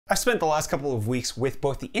I spent the last couple of weeks with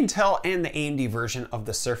both the Intel and the AMD version of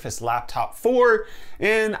the Surface Laptop 4,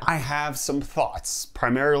 and I have some thoughts,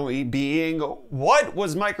 primarily being, what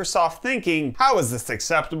was Microsoft thinking? How is this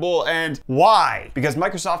acceptable, and why? Because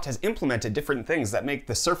Microsoft has implemented different things that make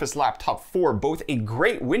the Surface Laptop 4 both a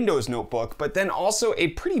great Windows notebook, but then also a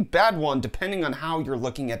pretty bad one depending on how you're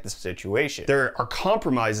looking at the situation. There are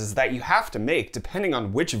compromises that you have to make depending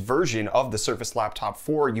on which version of the Surface Laptop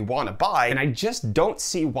 4 you want to buy, and I just don't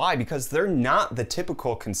see why, because they're not the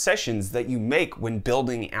typical concessions that you make when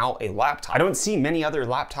building out a laptop. I don't see many other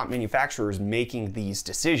laptop manufacturers making these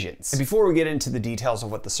decisions. And before we get into the details of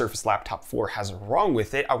what the Surface Laptop 4 has wrong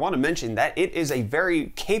with it, I want to mention that it is a very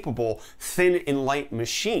capable thin and light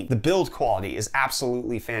machine. The build quality is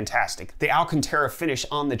absolutely fantastic. The Alcantara finish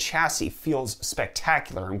on the chassis feels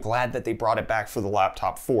spectacular. I'm glad that they brought it back for the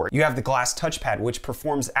Laptop 4. You have the glass touchpad, which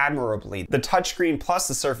performs admirably. The touchscreen plus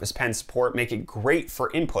the Surface Pen support make it great for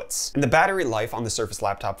inputs. And the battery life on the Surface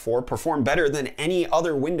Laptop 4 performed better than any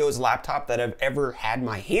other Windows laptop that I've ever had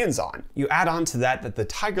my hands on. You add on to that the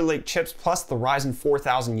Tiger Lake chips plus the Ryzen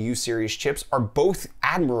 4000U series chips are both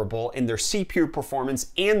admirable in their CPU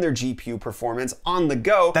performance and their GPU performance on the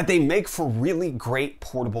go, that they make for really great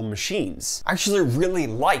portable machines. I actually really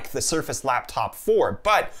like the Surface Laptop 4,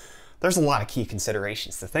 but there's a lot of key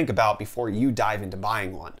considerations to think about before you dive into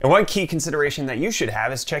buying one. And one key consideration that you should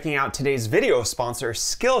have is checking out today's video sponsor,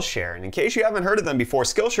 Skillshare. And in case you haven't heard of them before,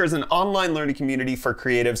 Skillshare is an online learning community for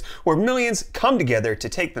creatives where millions come together to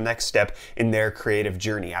take the next step in their creative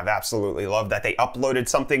journey. I've absolutely loved that they uploaded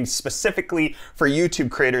something specifically for YouTube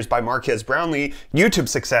creators by Marquez Brownlee, YouTube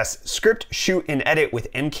Success, Script, Shoot, and Edit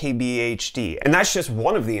with MKBHD. And that's just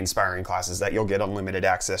one of the inspiring classes that you'll get unlimited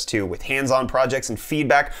access to, with hands-on projects and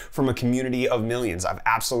feedback from a community of millions. I've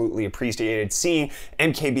absolutely appreciated seeing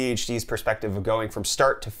MKBHD's perspective of going from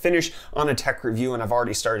start to finish on a tech review, and I've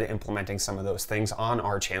already started implementing some of those things on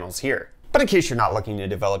our channels here. But in case you're not looking to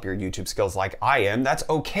develop your YouTube skills like I am, that's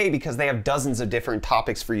okay, because they have dozens of different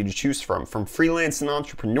topics for you to choose from freelance and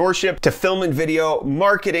entrepreneurship to film and video,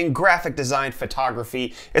 marketing, graphic design,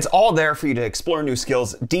 photography. It's all there for you to explore new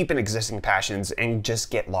skills, deepen existing passions, and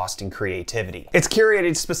just get lost in creativity. It's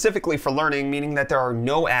curated specifically for learning, meaning that there are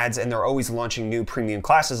no ads and they're always launching new premium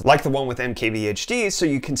classes like the one with MKBHD, so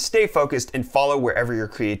you can stay focused and follow wherever your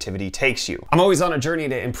creativity takes you. I'm always on a journey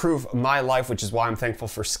to improve my life, which is why I'm thankful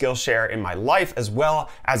for Skillshare in my life, as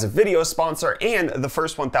well as a video sponsor, and the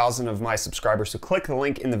first 1,000 of my subscribers who click the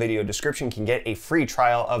link in the video description can get a free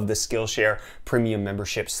trial of the Skillshare premium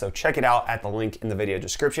membership. So check it out at the link in the video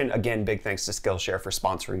description. Again, big thanks to Skillshare for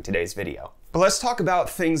sponsoring today's video. But let's talk about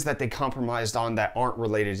things that they compromised on that aren't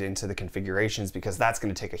related into the configurations, because that's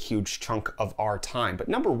going to take a huge chunk of our time. But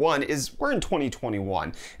number one is, we're in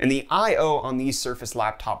 2021 and the I/O on these Surface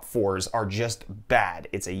Laptop 4s are just bad.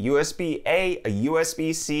 It's a USB-A, a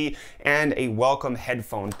USB-C, and a welcome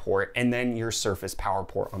headphone port, and then your Surface power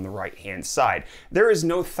port on the right hand side. There is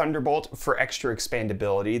no Thunderbolt for extra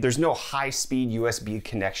expandability. There's no high-speed USB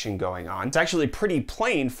connection going on. It's actually pretty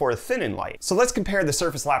plain for a thin and light. So let's compare the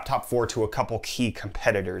Surface Laptop 4 to a couple key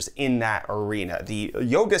competitors in that arena. The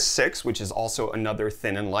Yoga 6, which is also another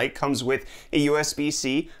thin and light, comes with a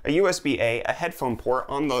USB-C, a USB-A, a headphone port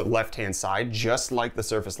on the left-hand side, just like the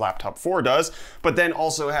Surface Laptop 4 does, but then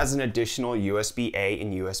also has an additional USB-A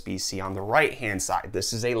and USB-C on the right-hand side.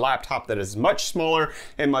 This is a laptop that is much smaller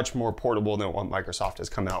and much more portable than what Microsoft has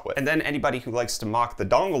come out with. And then anybody who likes to mock the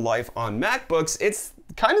dongle life on MacBooks, it's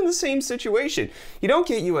kind of the same situation. You don't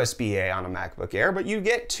get USB-A on a MacBook Air, but you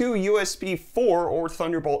get two USB 4 or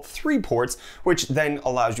Thunderbolt 3 ports, which then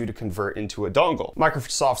allows you to convert into a dongle.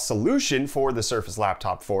 Microsoft's solution for the Surface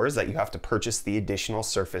Laptop 4 is that you have to purchase the additional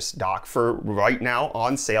Surface dock for, right now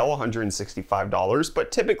on sale, $165,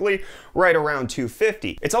 but typically right around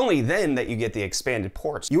 $250. It's only then that you get the expanded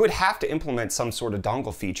ports. You would have to implement some sort of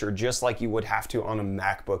dongle feature, just like you would have to on a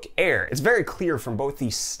MacBook Air. It's very clear from both the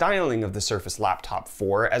styling of the Surface Laptop 4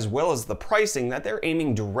 as well as the pricing that they're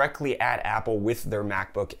aiming directly at Apple with their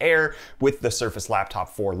MacBook Air with the Surface Laptop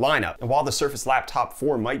 4 lineup. And while the Surface Laptop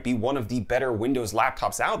 4 might be one of the better Windows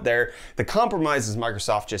laptops out there, the compromises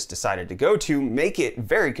Microsoft just decided to go to make it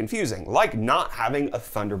very confusing, like not having a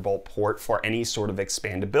Thunderbolt port for any sort of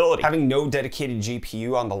expandability. Having no dedicated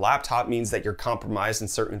GPU on the laptop means that you're compromised in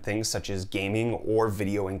certain things such as gaming or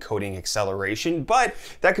video encoding acceleration, but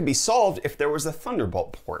that could be solved if there was a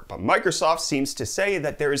Thunderbolt port. But Microsoft seems to say say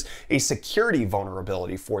that there's a security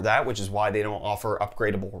vulnerability for that, which is why they don't offer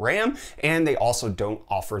upgradable RAM, and they also don't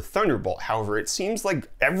offer Thunderbolt. However, it seems like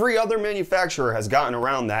every other manufacturer has gotten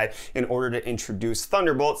around that in order to introduce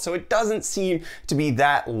Thunderbolt, so it doesn't seem to be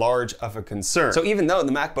that large of a concern. So even though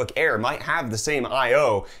the MacBook Air might have the same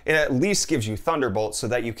I/O, it at least gives you Thunderbolt so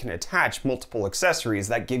that you can attach multiple accessories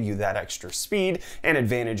that give you that extra speed and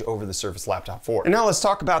advantage over the Surface Laptop 4. And now let's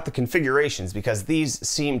talk about the configurations, because these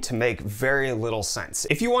seem to make very little sense.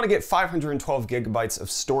 If you want to get 512 gigabytes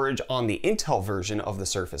of storage on the Intel version of the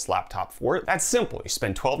Surface Laptop 4, that's simple. You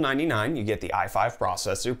spend $12.99, you get the i5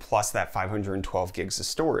 processor plus that 512 gigs of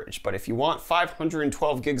storage. But if you want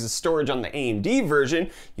 512 gigs of storage on the AMD version,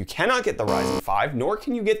 you cannot get the Ryzen 5, nor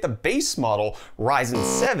can you get the base model Ryzen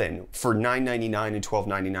 7 for $999 and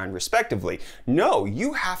 $12.99 respectively. No,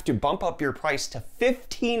 you have to bump up your price to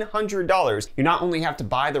 $1,500. You not only have to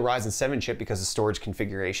buy the Ryzen 7 chip because the storage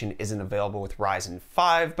configuration isn't available with Ryzen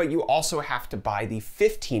 5, but you also have to buy the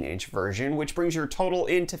 15-inch version, which brings your total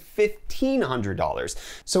into $1,500.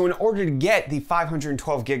 So in order to get the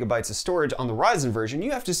 512 gigabytes of storage on the Ryzen version,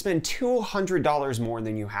 you have to spend $200 more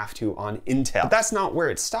than you have to on Intel. But that's not where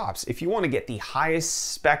it stops. If you want to get the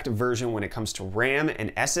highest spec version when it comes to RAM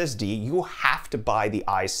and SSD, you have to buy the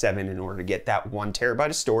i7 in order to get that 1 terabyte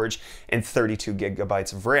of storage and 32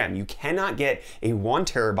 gigabytes of RAM. You cannot get a 1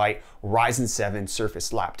 terabyte Ryzen 7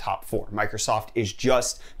 Surface Laptop 4. Microsoft is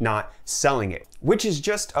just not selling it, which is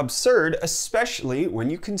just absurd, especially when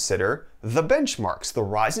you consider the benchmarks. The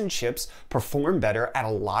Ryzen chips perform better at a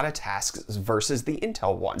lot of tasks versus the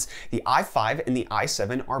Intel ones. The i5 and the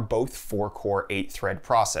i7 are both 4-core, 8-thread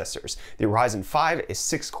processors. The Ryzen 5 is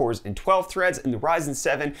 6 cores and 12 threads, and the Ryzen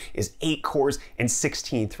 7 is 8 cores and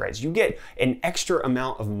 16 threads. You get an extra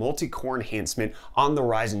amount of multi-core enhancement on the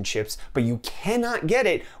Ryzen chips, but you cannot get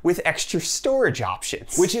it with extra storage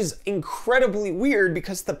options, which is incredibly weird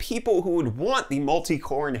because the people who would want the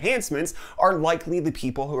multi-core enhancements are likely the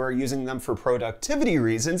people who are using them for productivity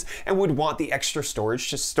reasons and would want the extra storage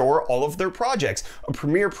to store all of their projects. A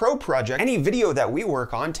Premiere Pro project, any video that we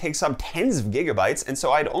work on takes up tens of gigabytes, and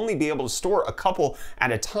so I'd only be able to store a couple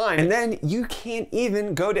at a time, and then you can't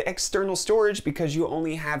even go to external storage because you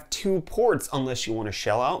only have 2 ports unless you want to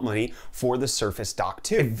shell out money for the Surface Dock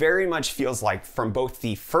 2. It very much feels like from both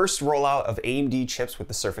the first rollout of AMD chips with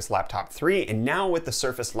the Surface Laptop 3 and now with the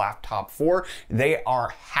Surface Laptop 4, they are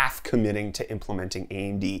half committing to implementing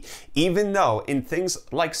AMD. Even though in things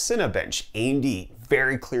like Cinebench, AMD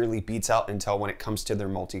very clearly beats out Intel when it comes to their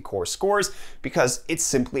multi-core scores because it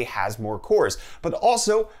simply has more cores. But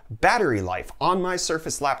also battery life. On my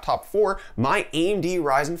Surface Laptop 4, my AMD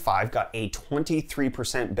Ryzen 5 got a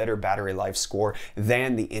 23% better battery life score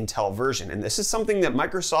than the Intel version. And this is something that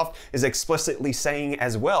Microsoft is explicitly saying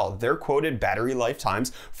as well. Their quoted battery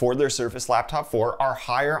lifetimes for their Surface Laptop 4 are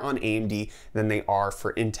higher on AMD than they are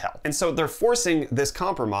for Intel. And so they're forcing this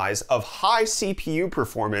compromise of high CPU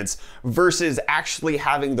performance versus actually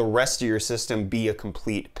having the rest of your system be a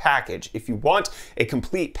complete package. If you want a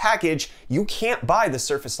complete package, you can't buy the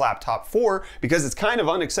Surface Laptop 4 because it's kind of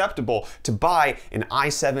unacceptable to buy an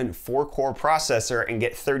i7 4-core processor and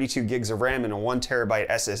get 32 gigs of RAM and a 1 terabyte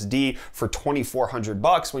SSD for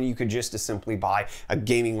 $2,400 when you could just as simply buy a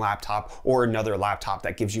gaming laptop or another laptop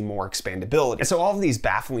that gives you more expandability. And so all of these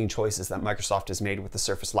baffling choices that Microsoft has made with the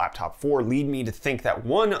Surface Laptop 4 lead me to think that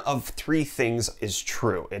one of 3 things is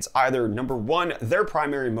true. It's either number 1, their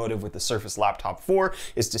primary motive with the Surface Laptop 4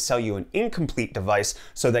 is to sell you an incomplete device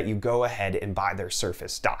so that you go ahead and buy their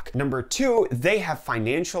Surface Dock. Number 2, they have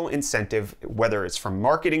financial incentive, whether it's from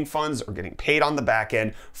marketing funds or getting paid on the back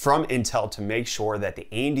end from Intel, to make sure that the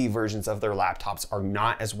AMD versions of their laptops are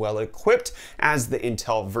not as well equipped as the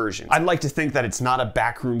Intel version. I'd like to think that it's not a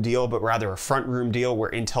backroom deal, but rather a front room deal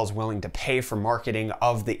where Intel's willing to pay for marketing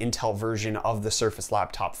of the Intel version of the Surface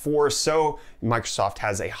Laptop 4, so Microsoft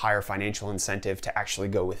has a higher financial incentive to actually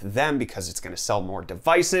go with them because it's going to sell more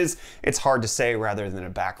devices. It's hard to say rather than a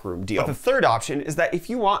backroom deal. But the third option is that if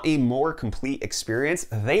you want a more complete experience,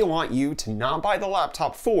 they want you to not buy the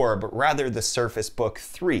Laptop 4, but rather the Surface Book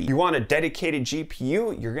 3. You want a dedicated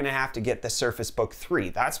GPU, you're going to have to get the Surface Book 3.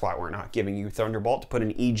 That's why we're not giving you Thunderbolt to put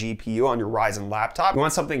an eGPU on your Ryzen laptop. You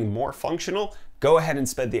want something more functional? Go ahead and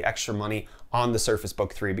spend the extra money on the Surface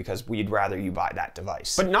Book 3 because we'd rather you buy that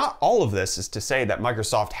device. But not all of this is to say that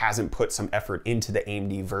Microsoft hasn't put some effort into the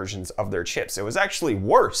AMD versions of their chips. It was actually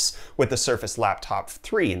worse with the Surface Laptop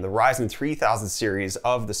 3. In the Ryzen 3000 series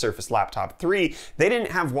of the Surface Laptop 3, they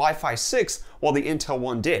didn't have Wi-Fi 6 while the Intel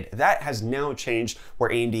one did. That has now changed where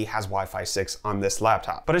AMD has Wi-Fi 6 on this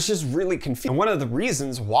laptop. But it's just really confusing. And one of the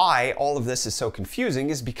reasons why all of this is so confusing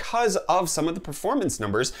is because of some of the performance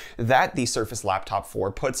numbers that the Surface Laptop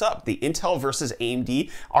 4 puts up. The Intel versus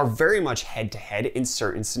AMD are very much head-to-head in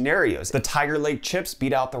certain scenarios. The Tiger Lake chips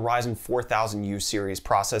beat out the Ryzen 4000U series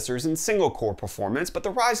processors in single-core performance, but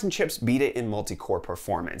the Ryzen chips beat it in multi-core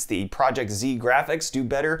performance. The Project Z graphics do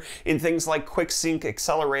better in things like quick-sync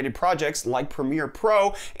accelerated projects like Premiere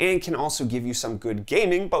Pro and can also give you some good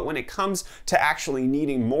gaming, but when it comes to actually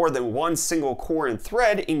needing more than one single core and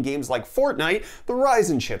thread in games like Fortnite, the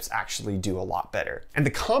Ryzen chips actually do a lot better. And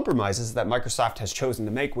the compromises that Microsoft has chosen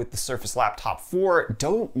to make with the Surface Laptop 4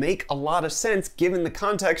 don't make a lot of sense given the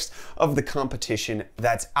context of the competition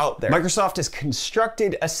that's out there. Microsoft has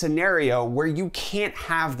constructed a scenario where you can't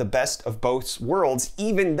have the best of both worlds,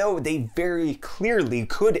 even though they very clearly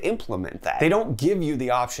could implement that. They don't give you the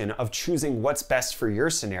option of choosing what's best for your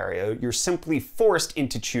scenario. You're simply forced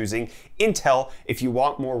into choosing Intel if you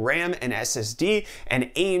want more RAM and SSD, and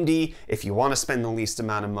AMD if you want to spend the least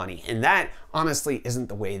amount of money. And that honestly isn't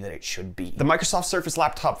the way that it should be. The Microsoft Surface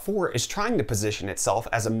Laptop 4 is trying to position itself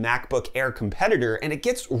as a MacBook Air competitor, and it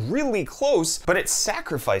gets really close, but it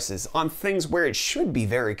sacrifices on things where it should be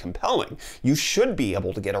very compelling. You should be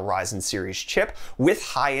able to get a Ryzen series chip with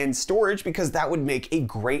high-end storage because that would make a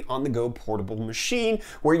great on-the-go portable machine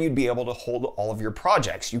where you'd be able to hold all of your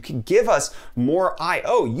projects. You could give us more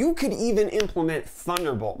I/O. You could even implement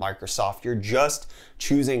Thunderbolt, Microsoft. You're just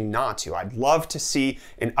choosing not to. I'd love to see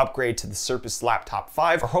an upgrade to the Surface Laptop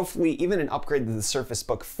 5, or hopefully even an upgrade to the Surface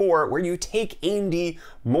Book 4, where you take AMD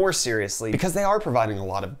more seriously because they are providing a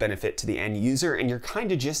lot of benefit to the end user and you're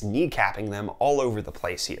kind of just kneecapping them all over the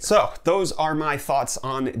place here. So those are my thoughts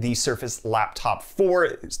on the Surface Laptop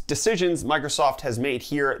 4. Decisions Microsoft has made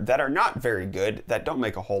here that are not very good, that don't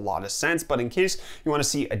make a whole lot of sense, but in case you want to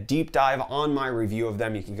see a deep dive on my review of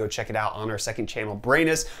them, you can go check it out on our second channel,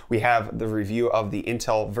 Brainus. We have the review of the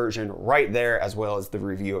Intel version right there, as well as the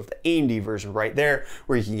review of the AMD version right there,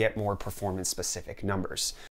 where you can get more performance specific numbers.